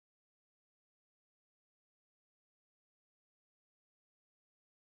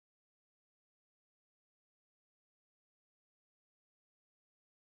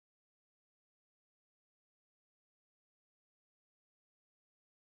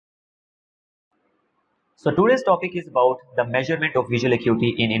So today's topic is about the measurement of visual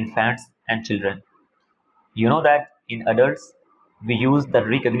acuity in infants and children. You know that in adults, we use the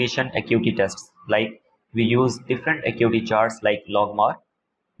recognition acuity tests, like we use different acuity charts like logMAR.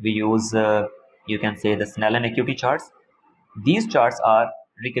 We use, you can say, the Snellen acuity charts. These charts are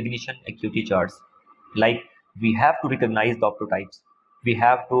recognition acuity charts. Like we have to recognize the optotypes. We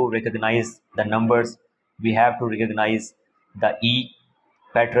have to recognize the numbers. We have to recognize the E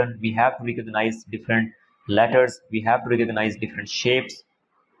pattern. We have to recognize different letters. We have to recognize different shapes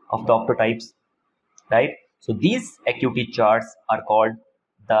of the optotypes, right? So these acuity charts are called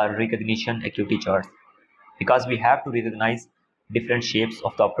the recognition acuity charts because we have to recognize different shapes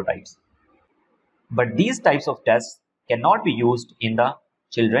of the optotypes. But these types of tests cannot be used in the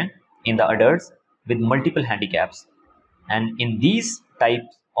children, in the adults with multiple handicaps. And in these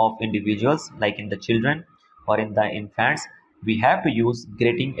types of individuals, like in the children or in the infants, we have to use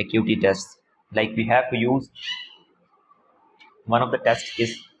grating acuity tests. Like we have to use, one of the tests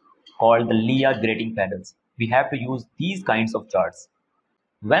is called the Lea grating paddles. We have to use these kinds of charts.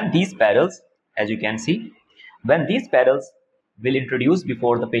 When these paddles, as you can see, when these paddles will introduce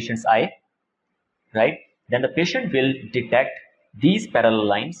before the patient's eye, right, then the patient will detect these parallel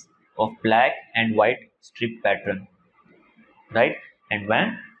lines of black and white strip pattern, right? And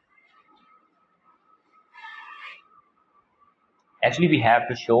when actually we have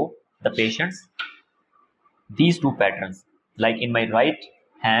to show the patients these two patterns. Like in my right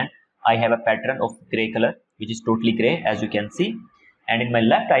hand, I have a pattern of gray color, which is totally gray, as you can see. And in my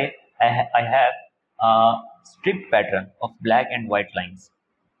left eye, I have a strip pattern of black and white lines,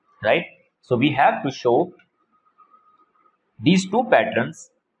 right? So we have to show these two patterns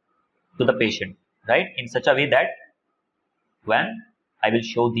to the patient, right, in such a way that when I will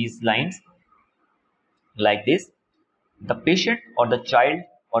show these lines like this, the patient or the child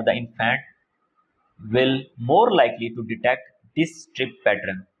or the infant will more likely to detect this strip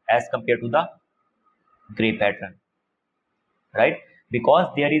pattern as compared to the gray pattern, right? Because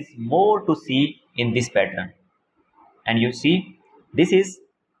there is more to see in this pattern. And you see, this is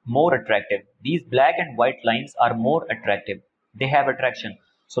more attractive. These black and white lines are more attractive. They have attraction.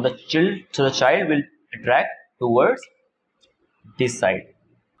 So the child will attract towards this side.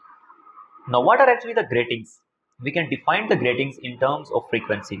 Now, what are actually the gratings? We can define the gratings in terms of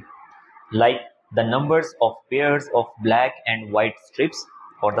frequency, like the numbers of pairs of black and white strips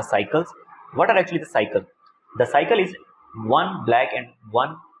or the cycles. What are actually the cycle? The cycle is one black and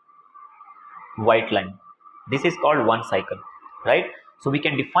one white line. This is called one cycle, right? So we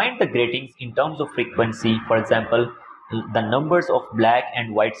can define the gratings in terms of frequency. For example, the numbers of black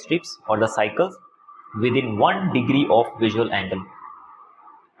and white strips or the cycles within 1 degree of visual angle,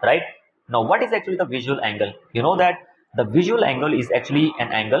 right? Now, what is actually the visual angle? You know that the visual angle is actually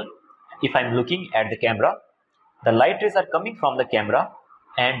an angle. If I'm looking at the camera, the light rays are coming from the camera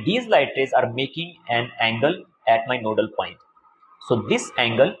and these light rays are making an angle at my nodal point. So this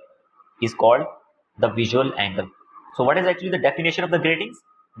angle is called the visual angle. So what is actually the definition of the gratings?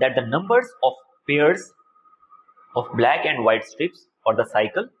 That the numbers of pairs of black and white strips or the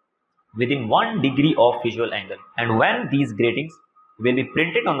cycle within 1 degree of visual angle. And when these gratings will be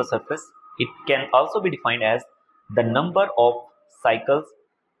printed on the surface, it can also be defined as the number of cycles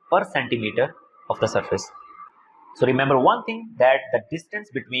per centimeter of the surface. So remember one thing, that the distance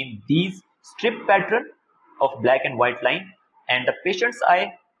between these strip pattern of black and white line and the patient's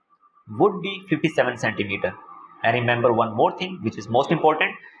eye would be 57 centimeter. And remember one more thing, which is most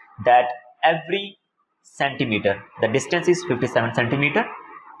important, that every centimeter, the distance is 57 centimeter,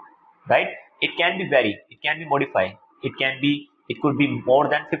 right? It can be vary, it can be modified, it could be more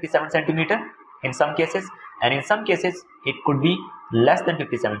than 57 centimeter in some cases, and in some cases it could be less than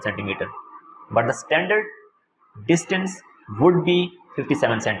 57 centimeter, but the standard distance would be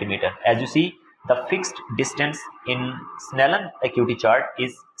 57 centimeter. As you see, the fixed distance in Snellen acuity chart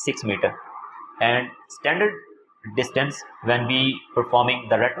is 6 meter, and standard distance when we performing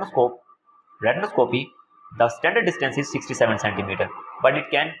the retinoscopy, the standard distance is 67 centimeter, but it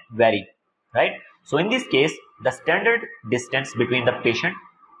can vary, right? So in this case, the standard distance between the patient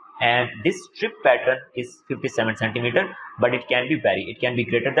and this strip pattern is 57 centimeter, but it can be vary. It can be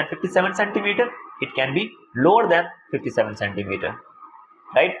greater than 57 centimeter, it can be lower than 57 centimeter,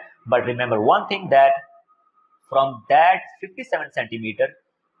 right? But remember one thing, that from that 57 centimeter,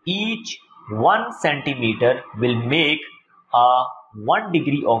 each 1 centimeter will make a 1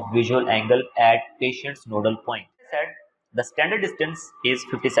 degree of visual angle at patient's nodal point. As I said, the standard distance is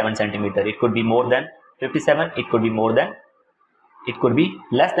 57 centimeter. It could be more than 57, it could be more than, it could be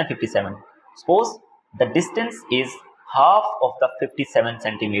less than 57. Suppose the distance is half of the 57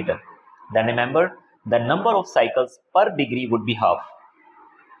 centimeter. Then remember, the number of cycles per degree would be half,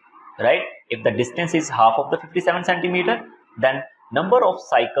 right? If the distance is half of the 57 centimeter, then number of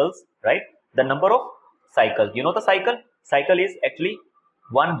cycles, right? The number of cycles, you know the cycle is actually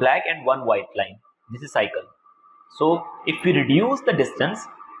one black and one white line. This is cycle. So if we reduce the distance,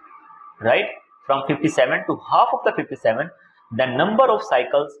 right, from 57 to half of the 57, the number of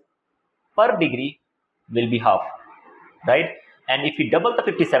cycles per degree will be half, right? And if we double the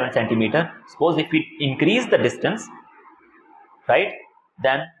 57 centimeter, suppose if we increase the distance, right,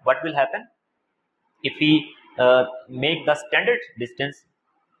 then what will happen? If we make the standard distance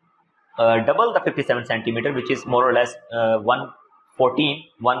double the 57 centimeter, which is more or less 114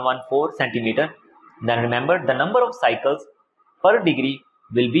 centimeter, then remember the number of cycles per degree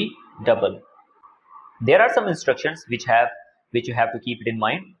will be double. There are some instructions which you have to keep it in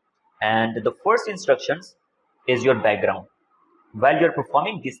mind, and the first instructions is your background. While you are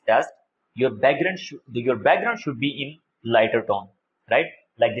performing this test, your background should be in lighter tone, right?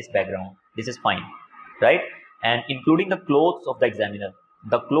 Like this background. This is fine, right? And including the clothes of the examiner.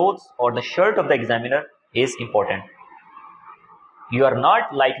 The clothes or the shirt of the examiner is important. You are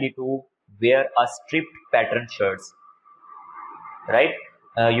not likely to wear a striped pattern shirts, right?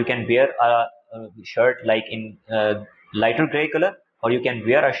 You can wear a shirt like in lighter gray color, or you can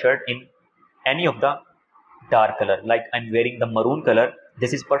wear a shirt in any of the dark color, like I'm wearing the maroon color.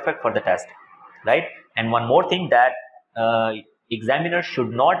 This is perfect for the test, right? And one more thing, that examiner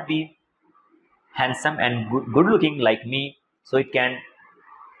should not be handsome and good looking like me, so it can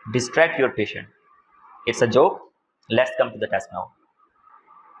distract your patient. It's a joke. Let's come to the test now.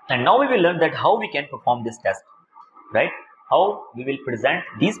 And now we will learn that how we can perform this test, right? How we will present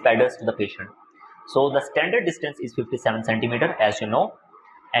these patterns to the patient. So the standard distance is 57 centimeter, as you know,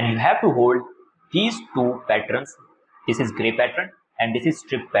 and you have to hold these two patterns. This is gray pattern and this is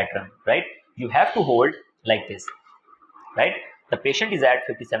strip pattern, right? You have to hold like this, right? The patient is at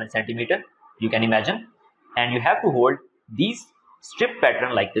 57 centimeter, you can imagine, and you have to hold these strip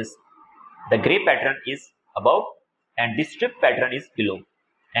pattern like this. The gray pattern is above and this strip pattern is below,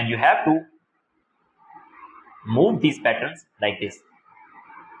 and you have to move these patterns like this,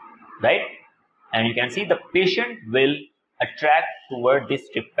 right? And you can see the patient will attract toward this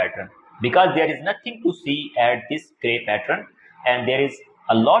strip pattern, because there is nothing to see at this gray pattern and there is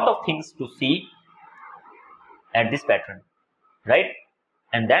a lot of things to see at this pattern, right?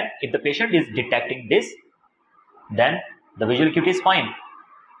 And then if the patient is detecting this, then the visual acuity is fine,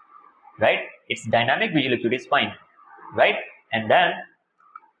 right? Its dynamic visual acuity is fine, right? And then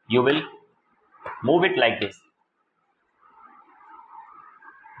you will move it like this,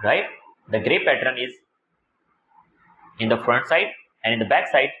 right? The gray pattern is in the front side and in the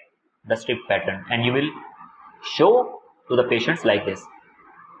back side the strip pattern, and you will show to the patients like this,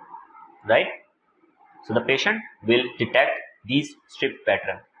 right? So the patient will detect these strip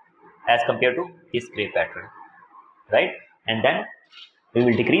pattern as compared to this gray pattern, right? And then we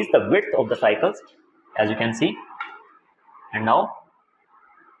will decrease the width of the cycles, as you can see, and now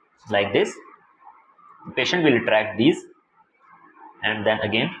like this the patient will track these, and then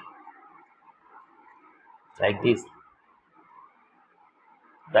again like this,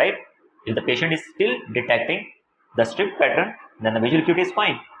 right? If the patient is still detecting the strip pattern, then the visual acuity is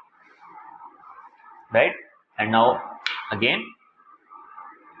fine, right? And now again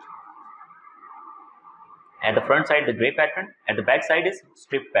at the front side the gray pattern, at the back side is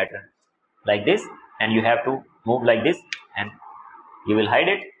strip pattern like this, and you have to move like this and you will hide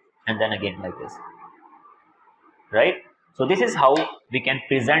it, and then again like this, right? So this is how we can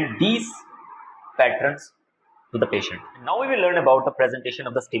present these patterns to the patient. Now we will learn about the presentation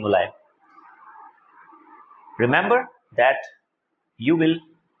of the stimuli. Remember that you will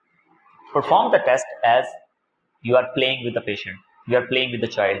perform the test as you are playing with the patient, you are playing with the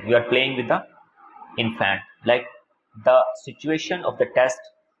child, you are playing with the infant. Like the situation of the test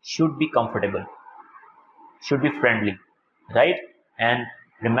should be comfortable, should be friendly, right? And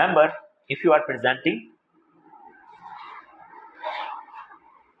remember, if you are presenting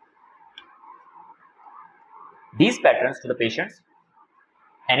these patterns to the patients,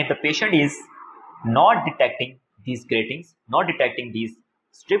 and if the patient is not detecting these gratings, not detecting these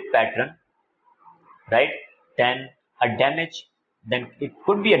strip pattern, right, then it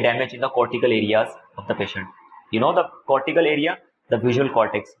could be a damage in the cortical areas of the patient. You know the cortical area, the visual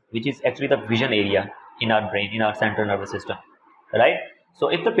cortex, which is actually the vision area in our brain, in our central nervous system, right? So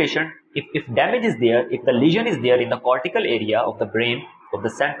if the patient, if damage is there, if the lesion is there in the cortical area of the brain, of the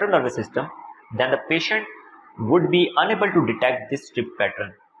central nervous system, then the patient would be unable to detect this strip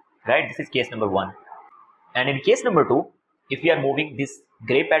pattern, right? This is case number 1. And in case number 2, if we are moving this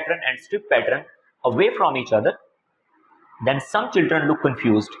gray pattern and strip pattern away from each other, then some children look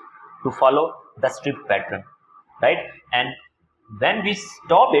confused to follow the strip pattern, right? And when we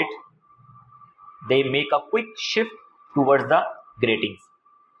stop it, they make a quick shift towards the gratings,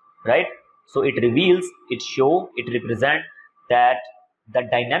 right? So it reveals, it represents that the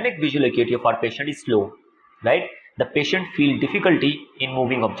dynamic visual acuity of our patient is slow, right? The patient feels difficulty in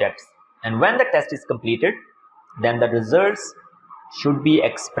moving objects. And when the test is completed, then the results should be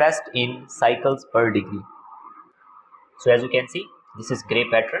expressed in cycles per degree. So as you can see, this is gray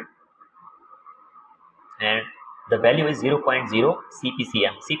pattern and the value is 0.0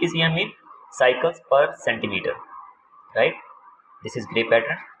 CPCM. CPCM means cycles per centimeter, right? This is gray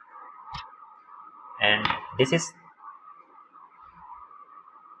pattern and this is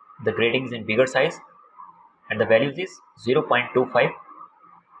the gratings in bigger size and the values is 0.25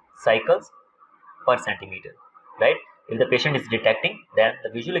 cycles per centimeter, right? If the patient is detecting, then the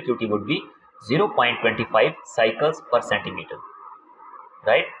visual acuity would be 0.25 cycles per centimeter,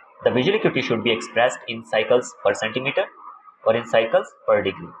 right? The visual acuity should be expressed in cycles per centimeter or in cycles per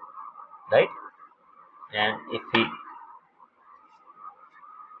degree, right? And if we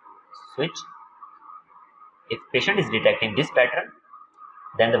switch, if patient is detecting this pattern,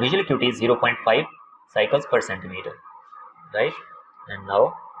 then the visual acuity is 0.5 cycles per centimeter, right? And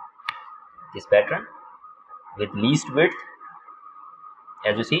now this pattern with least width,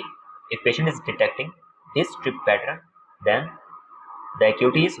 as you see, if patient is detecting this strip pattern, then the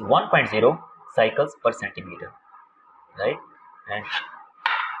acuity is 1.0 cycles per centimeter, right? And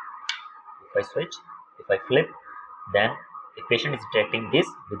if I switch, if I flip, then if patient is detecting this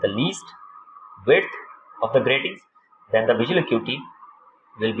with the least width of the gratings, then the visual acuity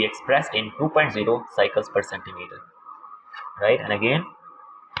will be expressed in 2.0 cycles per centimeter, right? And again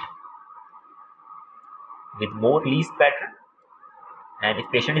with more least pattern, and if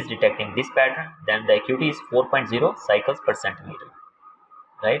patient is detecting this pattern, then the acuity is 4.0 cycles per centimeter,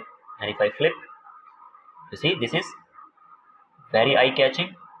 right? And if I flip, you see this is very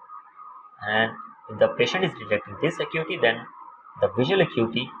eye-catching, and if the patient is detecting this acuity, then the visual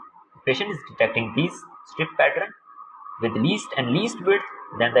acuity, if patient is detecting this strip pattern with least and least width,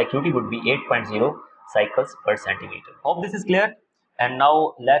 then the acuity would be 8.0 cycles per centimeter. Hope this is clear. And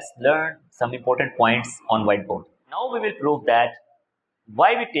now let's learn some important points on whiteboard. Now we will prove that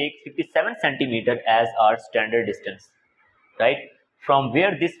why we take 57 centimeter as our standard distance, right? From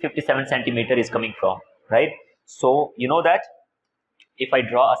where this 57 centimeter is coming from, right? So you know that if I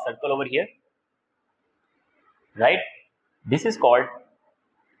draw a circle over here, right, this is called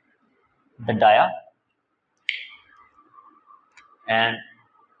the dia, and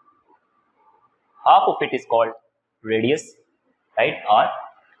half of it is called radius, right, r,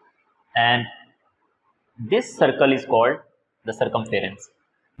 and this circle is called the circumference.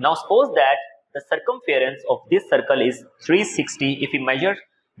 Now suppose that the circumference of this circle is 360. If we measure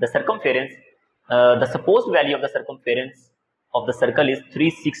the circumference, the supposed value of the circumference of the circle is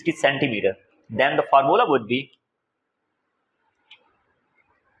 360 centimeter, then the formula would be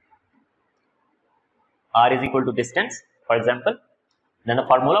r is equal to distance, for example, then the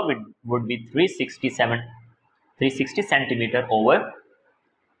formula would be 360 centimeter over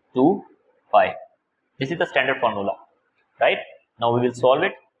 2 pi. This is the standard formula, right? Now we will solve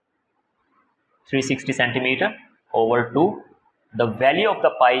it. 360 centimeter over 2. The value of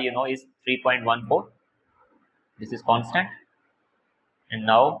the pi, you know, is 3.14. This is constant. And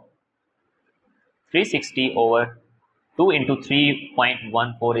now 360 over 2 into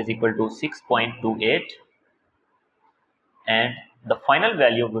 3.14 is equal to 6.28. And the final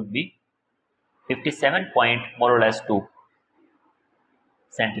value would be 57 point more or less 2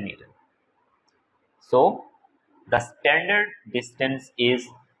 centimeter. So the standard distance is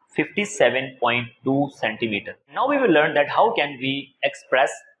 57.2 centimeter. Now we will learn that how can we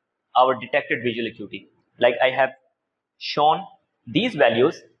express our detected visual acuity. Like I have shown these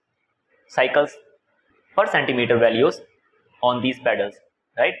values, cycles per centimeter values on these pedals,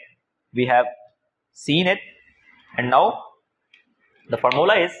 right? We have seen it, and now the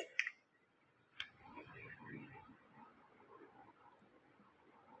formula is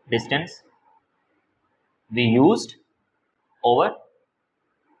distance we used over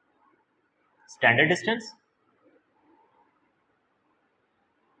standard distance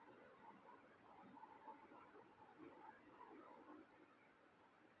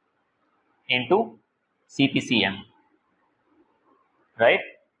into CPCM, right?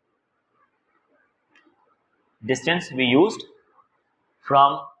 Distance we used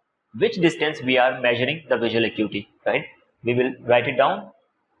from which distance we are measuring the visual acuity, right? We will write it down.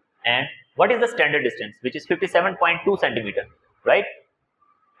 And what is the standard distance, which is 57.2 centimeter, right?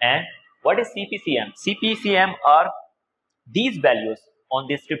 And What is CPCM? CPCM are these values on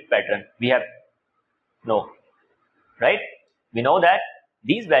this strip pattern. We have no, right? We know that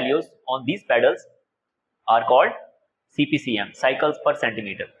these values on these pedals are called CPCM, cycles per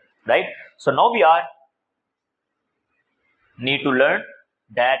centimeter, right? So now we are need to learn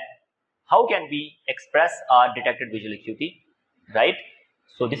that how can we express our detected visual acuity, right?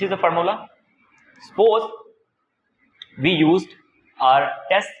 So this is the formula. Suppose we used our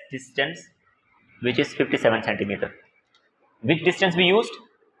test distance, which is 57 centimeter. Which distance we used?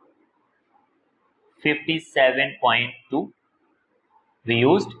 57.2 we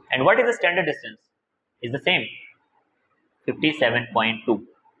used. And what is the standard distance? Is the same, 57.2,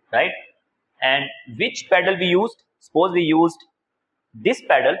 right? And which pedal we used? Suppose we used this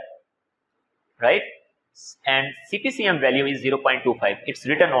pedal, right? And CPCM value is 0.25. It's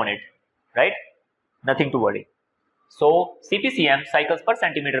written on it, right? Nothing to worry. So CPCM, cycles per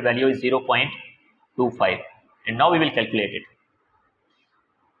centimeter, value is 0.25. And now we will calculate it.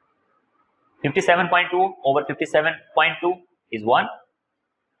 57.2 over 57.2 is 1,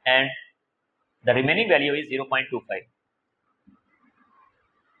 and the remaining value is 0.25.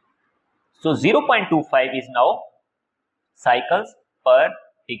 So 0.25 is now cycles per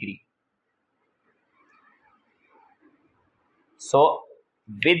degree. So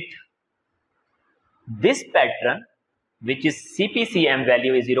with this pattern, which is CPCM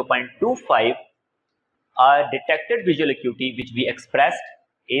value is 0.25, our detected visual acuity, which we expressed,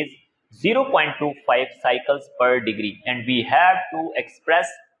 is 0.25 cycles per degree, and we have to express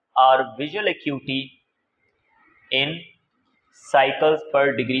our visual acuity in cycles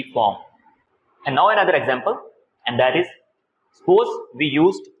per degree form. And now another example, and that is, suppose we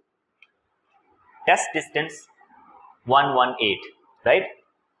used test distance 118, right?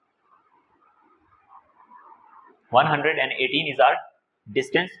 118 is our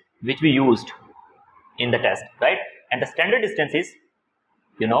distance which we used in the test, right? And the standard distance is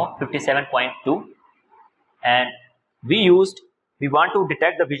 57.2, and we want to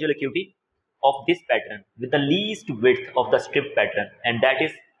detect the visual acuity of this pattern with the least width of the strip pattern, and that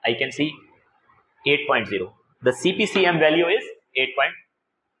is, I can see, 8.0. The CPCM value is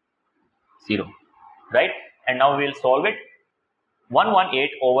 8.0, right? And now we will solve it. 118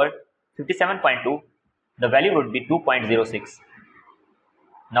 over 57.2, the value would be 2.06.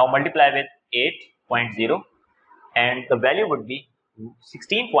 Now multiply with 8.0, and the value would be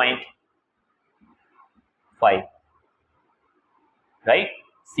 16.5, right?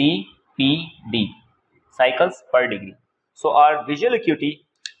 CPD, cycles per degree. So our visual acuity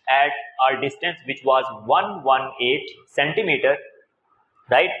at our distance, which was 118 centimeter,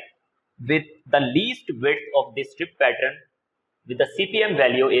 right, with the least width of this strip pattern, with the CPCM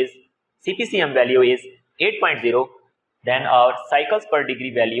value is 8.0, then our cycles per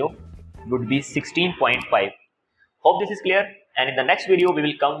degree value would be 16.5. Hope this is clear, and in the next video we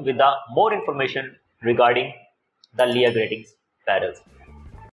will come with the more information regarding the Lea Gratings parallels.